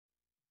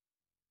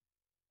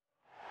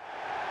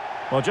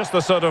Well, just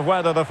the sort of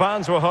weather the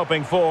fans were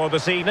hoping for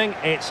this evening.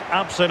 It's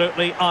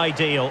absolutely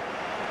ideal.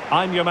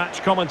 I'm your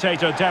match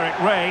commentator, Derek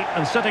Ray,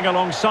 and sitting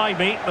alongside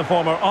me, the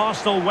former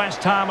Arsenal,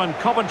 West Ham and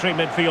Coventry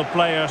midfield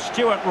player,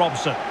 Stuart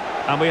Robson.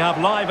 And we have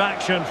live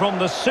action from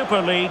the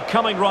Super League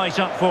coming right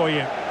up for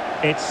you.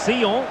 It's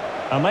Sion,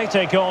 and they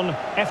take on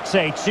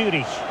FC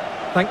Zurich.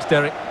 Thanks,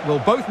 Derek. Well,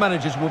 both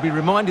managers will be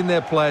reminding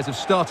their players of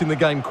starting the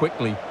game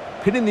quickly,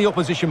 pinning the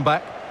opposition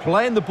back,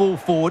 playing the ball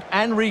forward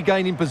and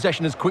regaining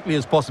possession as quickly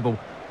as possible.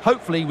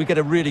 Hopefully we get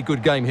a really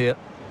good game here.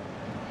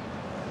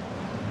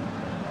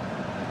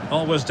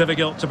 Always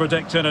difficult to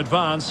predict in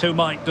advance who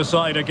might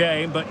decide a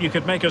game, but you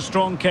could make a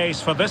strong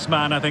case for this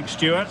man, I think,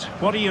 Stuart.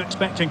 What are you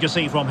expecting to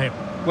see from him?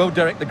 Well,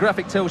 Derek, the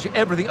graphic tells you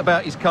everything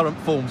about his current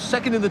form.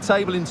 Second in the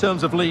table in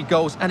terms of league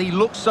goals, and he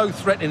looks so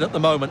threatening at the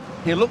moment.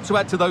 He'll look to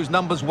add to those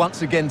numbers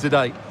once again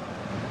today.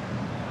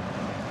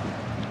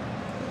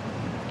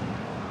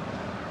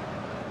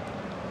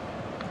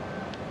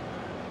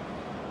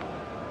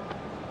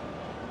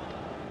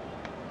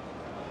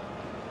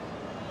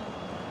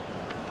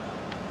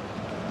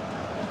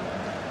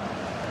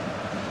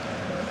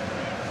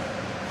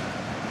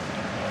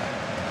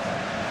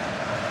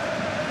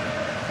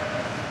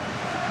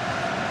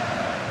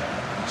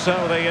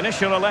 So the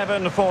initial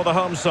 11 for the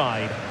home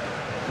side.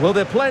 Well,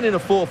 they're playing in a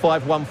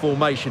 4-5-1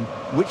 formation,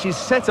 which is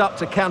set up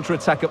to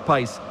counter-attack at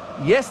pace.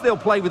 Yes, they'll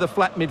play with a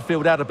flat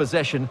midfield out of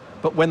possession,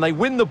 but when they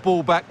win the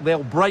ball back,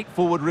 they'll break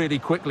forward really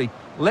quickly.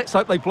 Let's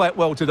hope they play it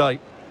well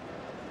today.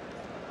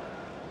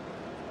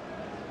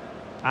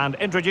 And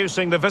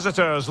introducing the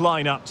visitors'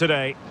 lineup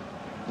today.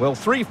 Well,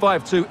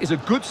 3-5-2 is a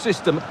good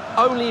system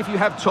only if you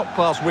have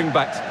top-class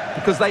wing-backs,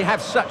 because they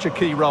have such a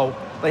key role.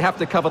 They have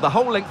to cover the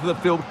whole length of the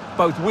field,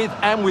 both with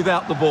and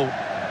without the ball.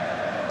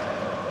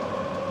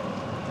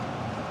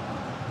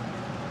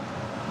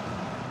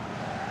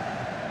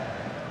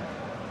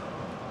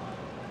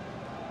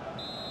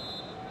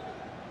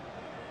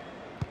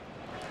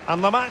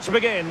 And the match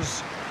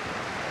begins.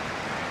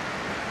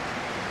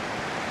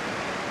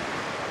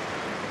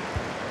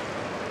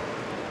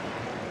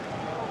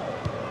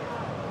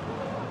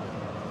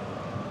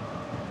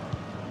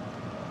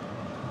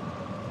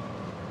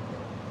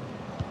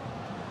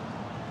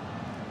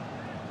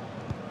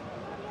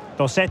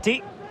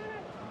 Rossetti,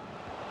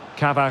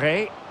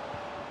 Cavare,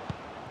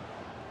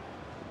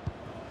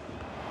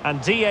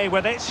 and DA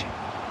with it.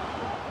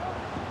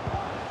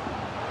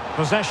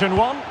 Possession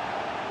one.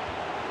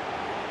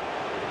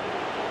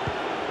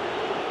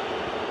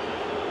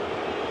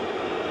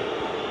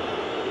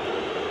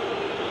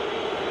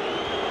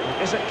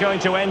 Is it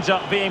going to end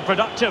up being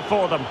productive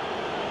for them?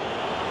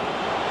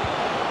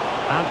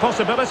 And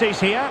possibilities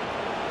here.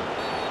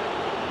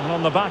 And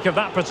on the back of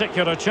that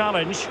particular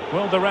challenge,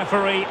 will the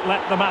referee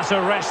let the matter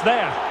rest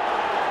there?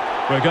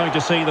 We're going to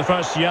see the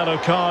first yellow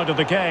card of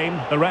the game.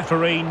 The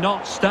referee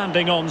not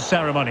standing on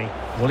ceremony.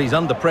 Well, he's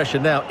under pressure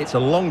now. It's a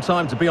long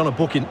time to be on a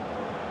booking.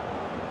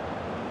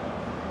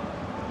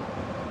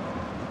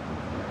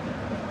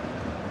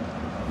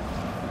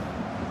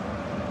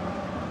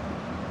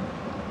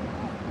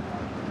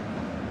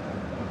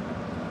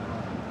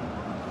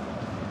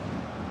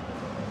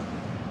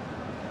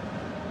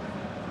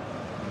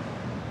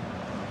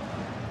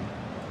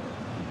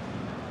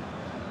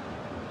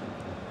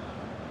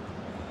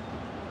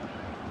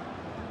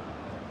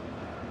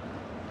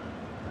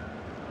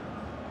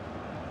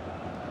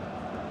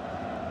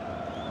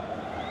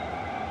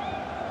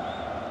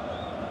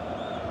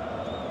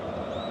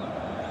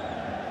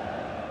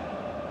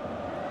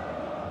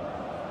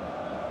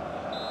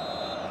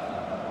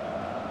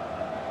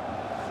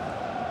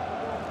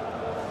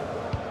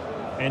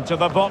 Into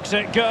the box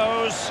it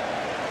goes.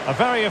 A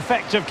very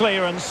effective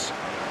clearance.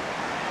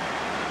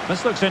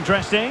 This looks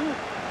interesting.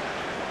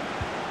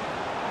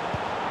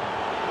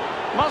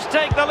 Must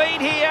take the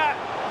lead here.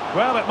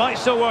 Well, it might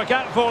still work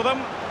out for them.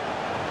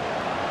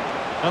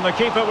 And the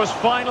keeper was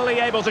finally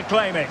able to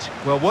claim it.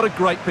 Well, what a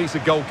great piece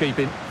of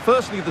goalkeeping.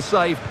 Firstly the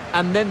save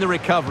and then the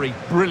recovery.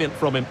 Brilliant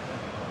from him.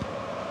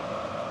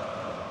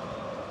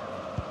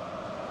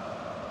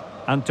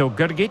 Anto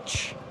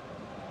Grgic.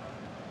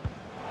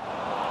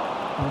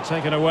 Well,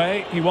 taken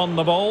away, he won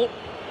the ball.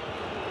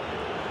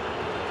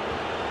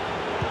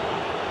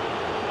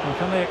 And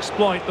can they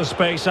exploit the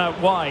space out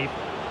wide?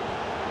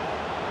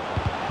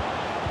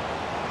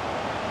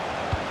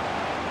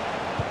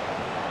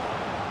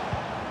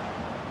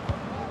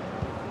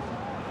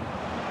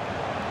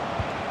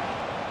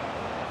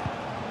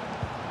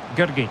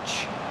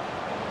 Grgic.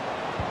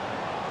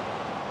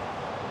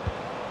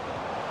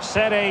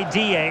 Serie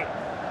DA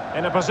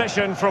in a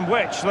position from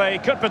which they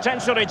could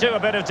potentially do a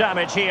bit of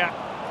damage here.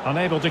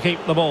 Unable to keep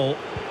the ball.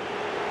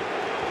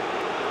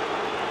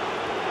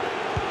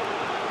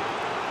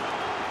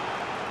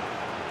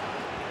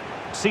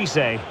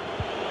 Cisse.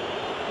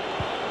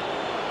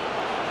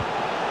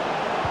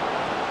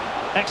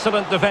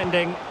 Excellent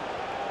defending.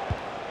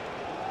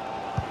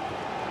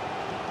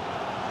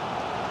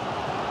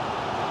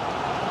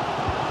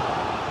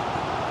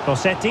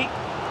 Rossetti.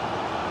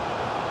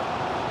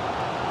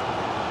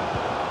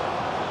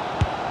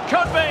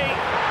 Could be.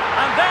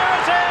 And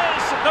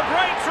The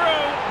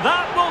breakthrough!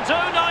 That will do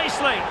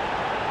nicely.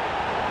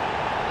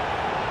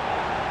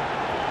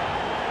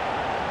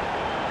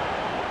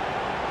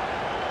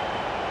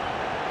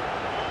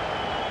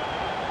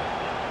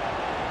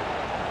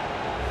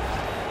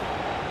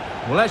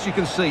 Well, as you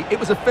can see, it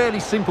was a fairly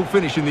simple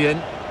finish in the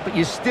end, but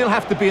you still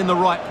have to be in the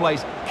right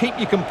place, keep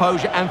your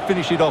composure and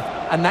finish it off,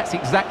 and that's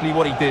exactly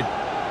what he did.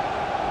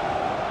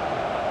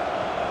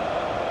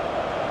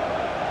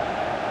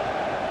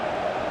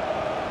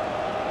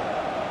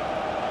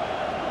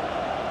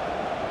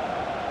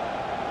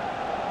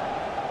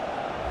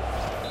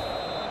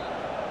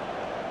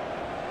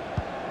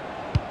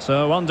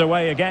 So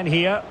underway again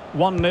here,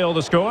 1-0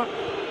 the score.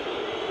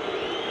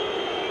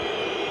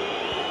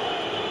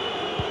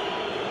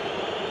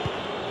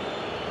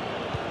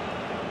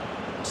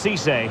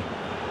 Cisse.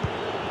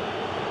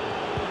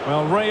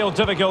 Well, real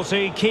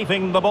difficulty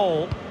keeping the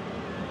ball.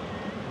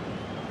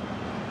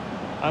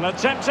 And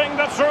attempting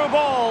the through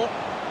ball.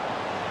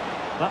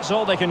 That's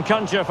all they can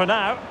conjure for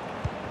now.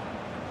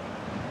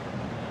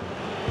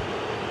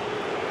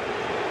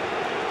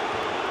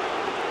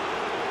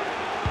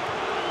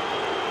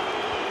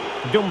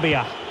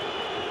 Dumbia.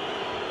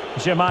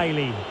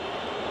 Gemaili.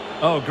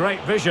 Oh,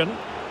 great vision.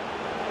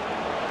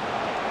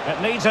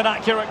 It needs an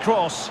accurate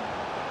cross.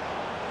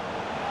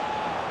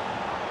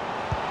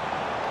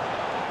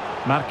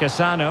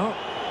 Marquesano.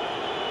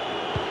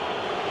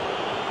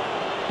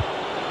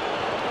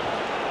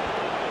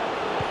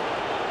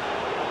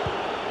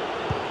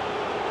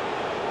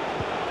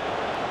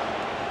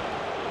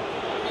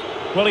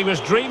 Well, he was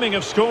dreaming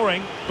of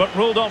scoring, but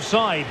ruled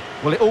offside.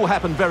 Well, it all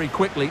happened very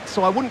quickly,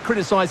 so I wouldn't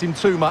criticise him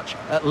too much.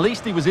 At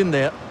least he was in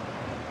there.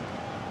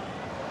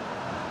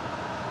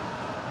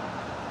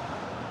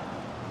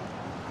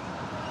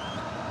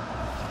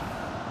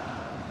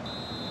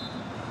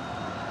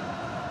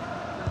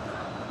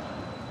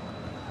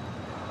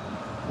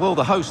 Well,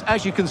 the hosts,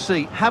 as you can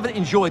see, haven't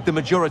enjoyed the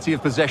majority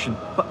of possession,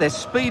 but their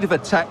speed of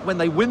attack when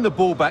they win the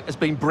ball back has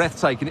been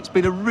breathtaking. It's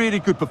been a really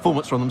good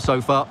performance from them so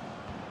far.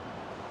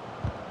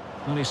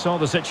 And he saw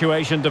the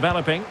situation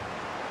developing.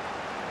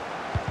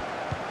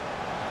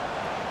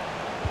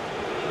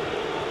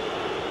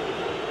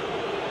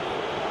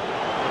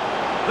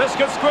 This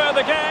could square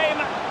the game.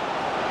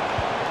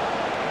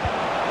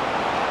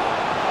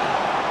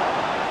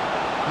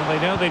 And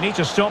they know they need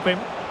to stop him.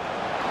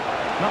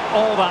 Not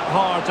all that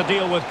hard to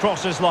deal with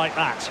crosses like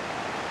that.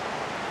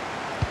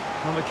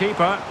 And the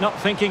keeper not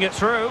thinking it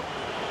through.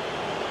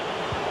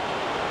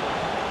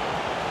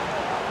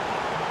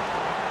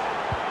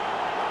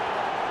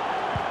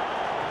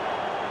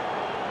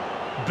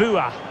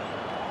 Bua.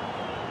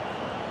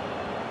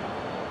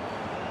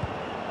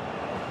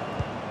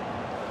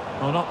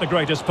 Well, not the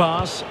greatest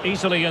pass,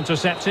 easily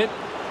intercepted.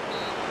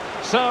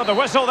 So the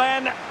whistle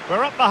then,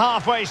 we're at the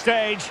halfway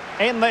stage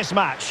in this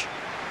match.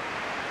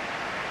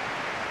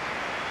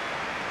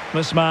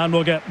 This man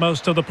will get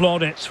most of the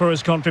plaudits for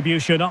his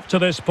contribution up to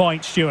this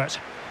point, Stuart.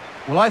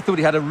 Well, I thought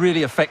he had a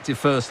really effective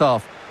first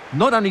half.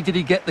 Not only did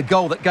he get the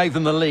goal that gave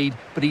them the lead,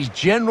 but his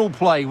general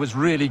play was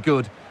really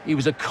good. He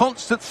was a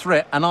constant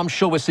threat, and I'm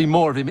sure we'll see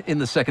more of him in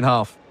the second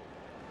half.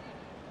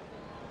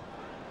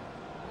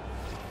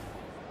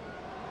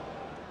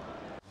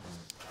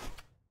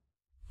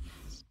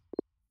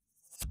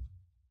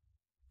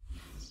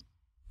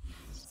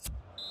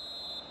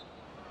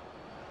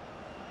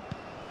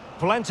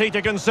 Plenty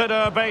to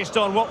consider based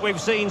on what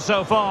we've seen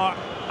so far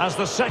as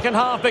the second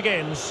half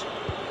begins.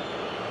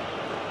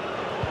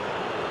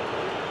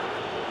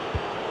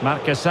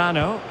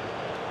 Marquesano.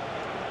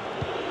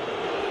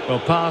 Well,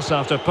 pass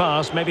after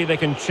pass, maybe they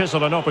can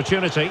chisel an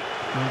opportunity.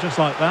 And just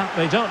like that,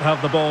 they don't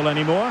have the ball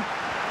anymore.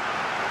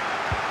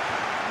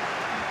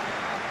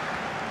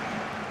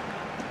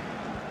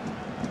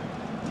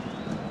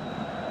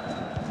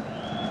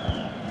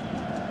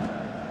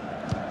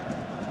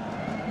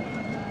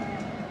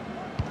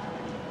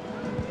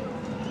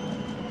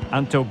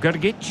 Anto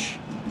Grgic.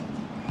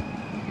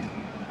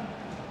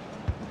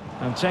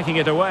 And taking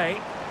it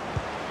away.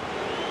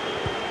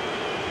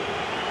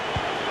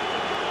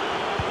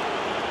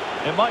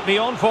 It might be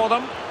on for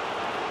them.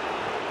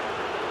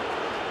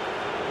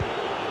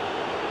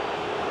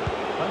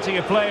 Plenty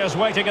of players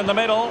waiting in the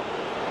middle.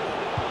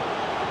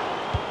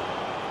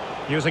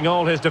 Using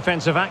all his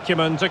defensive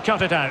acumen to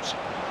cut it out.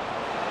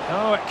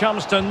 Oh, it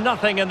comes to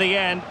nothing in the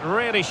end.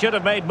 Really should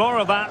have made more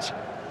of that.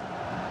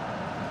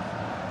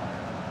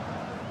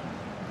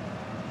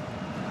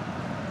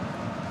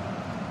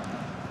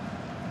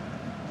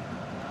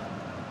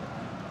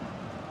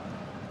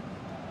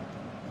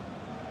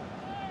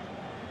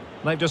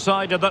 They've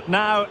decided that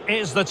now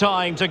is the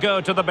time to go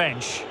to the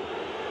bench.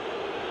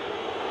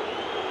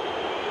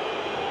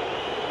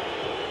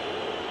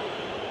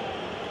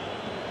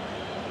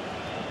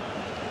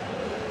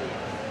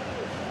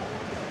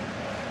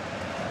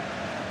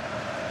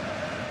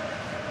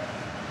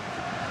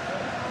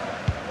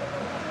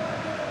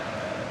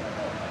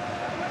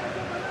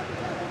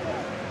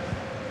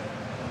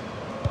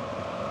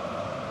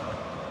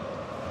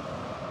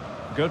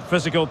 Good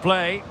physical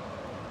play.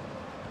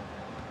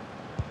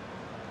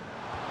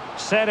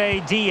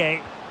 Sere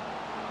Die.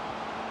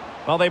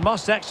 Well, they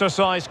must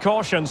exercise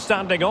caution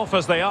standing off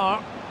as they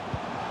are.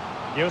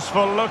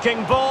 Useful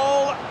looking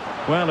ball.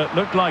 Well, it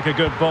looked like a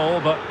good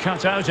ball, but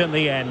cut out in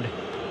the end.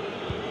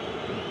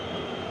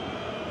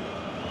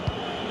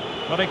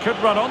 But he could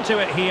run onto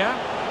it here.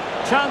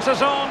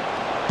 Chances on.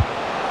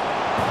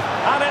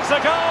 And it's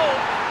a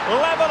goal.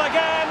 Level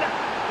again.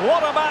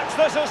 What a match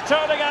this is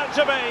turning out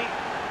to be.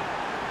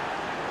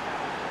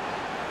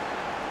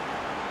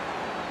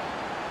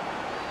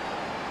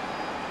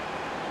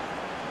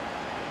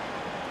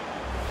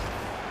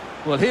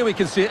 Well, here we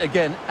can see it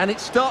again, and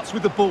it starts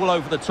with the ball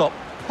over the top,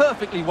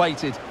 perfectly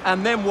weighted,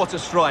 and then what a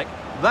strike.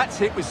 That's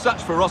hit with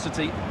such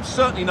ferocity,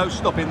 certainly no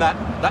stopping that.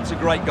 That's a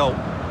great goal.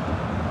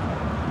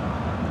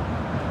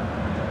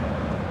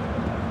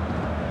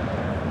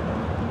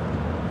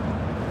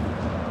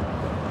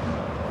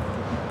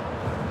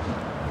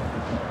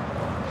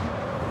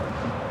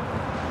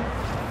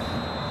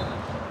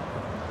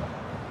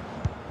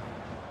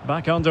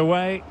 Back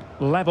underway,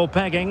 level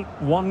pegging,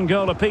 1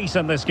 goal apiece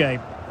in this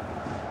game.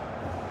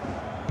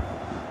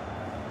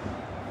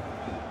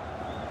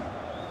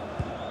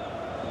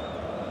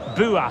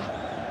 Bua.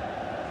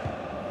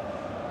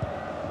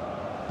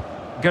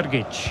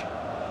 Grgic.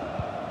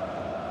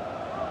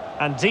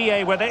 And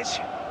Die with it.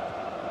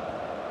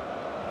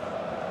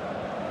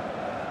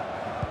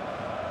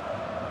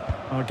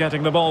 Oh,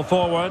 getting the ball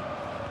forward.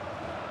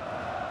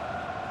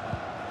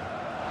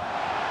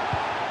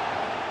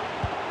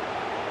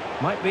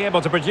 Might be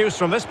able to produce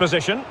from this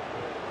position.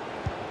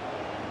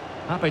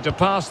 Happy to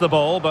pass the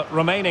ball, but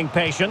remaining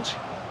patient.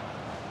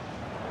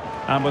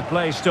 And with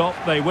play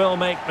stopped, they will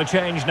make the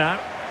change now.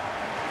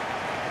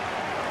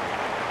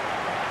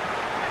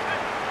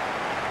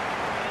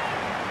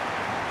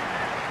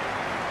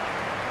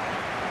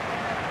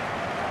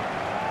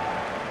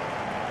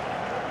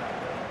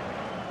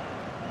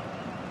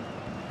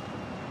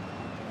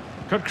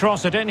 Could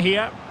cross it in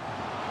here.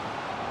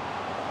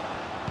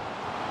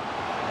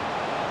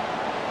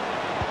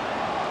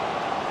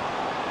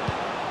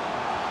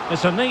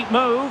 It's a neat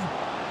move.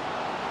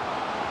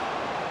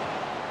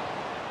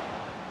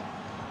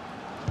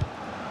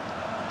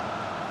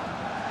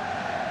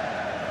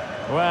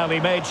 Well, he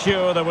made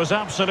sure there was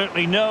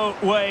absolutely no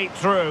way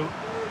through.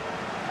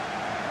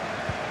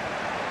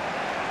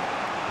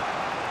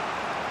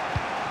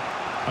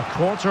 A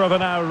quarter of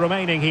an hour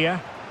remaining here.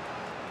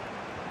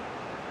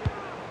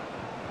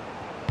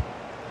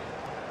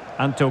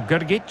 Anto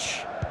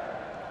Grgic.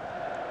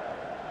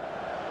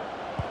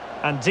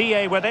 And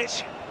Die with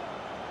it.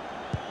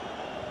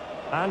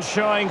 And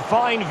showing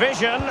fine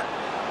vision.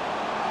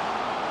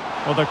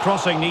 Well, the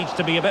crossing needs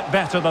to be a bit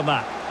better than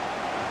that.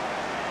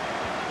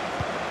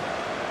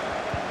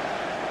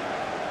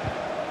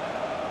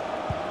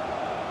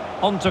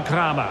 On to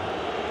Kramer.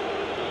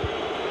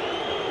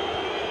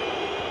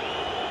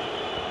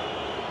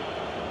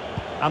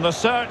 And the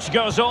search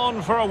goes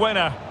on for a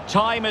winner.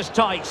 Time is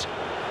tight.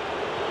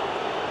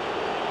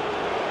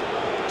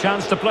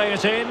 Chance to play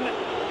it in.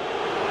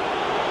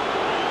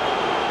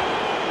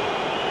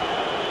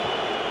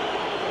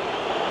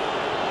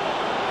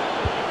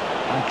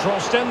 And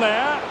crossed in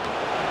there.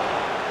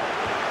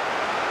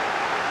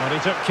 But he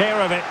took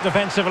care of it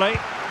defensively.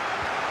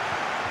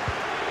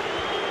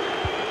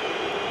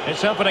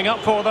 It's opening up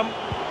for them.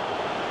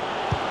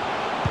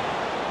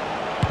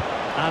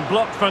 And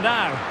blocked for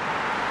now.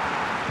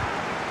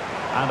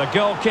 And a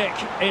goal kick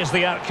is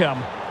the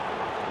outcome.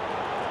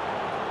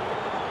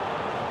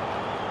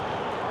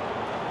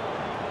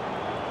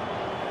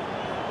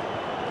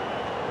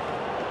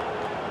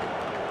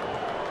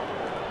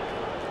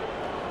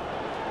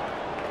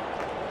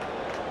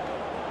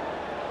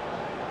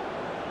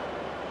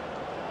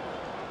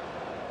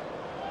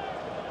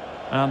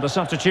 And the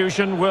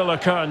substitution will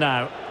occur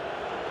now.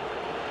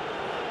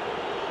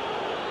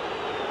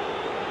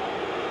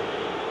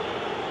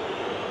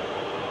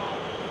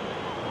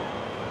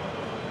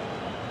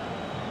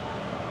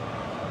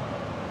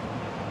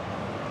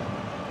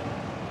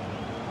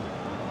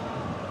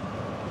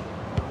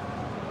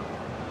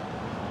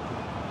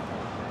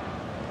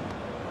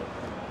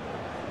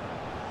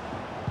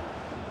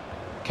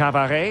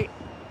 Cavare.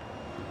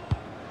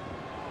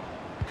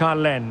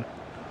 Carlen.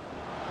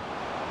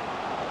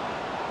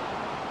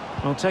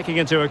 Well, taking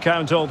into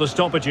account all the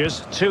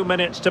stoppages, 2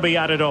 minutes to be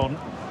added on.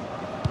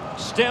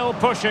 Still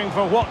pushing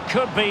for what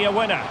could be a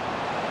winner.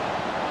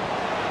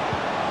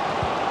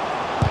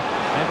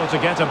 Able to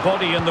get a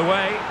body in the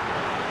way.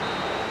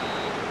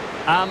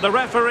 And the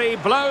referee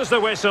blows the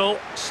whistle.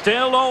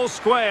 Still all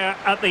square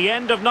at the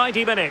end of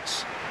 90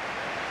 minutes.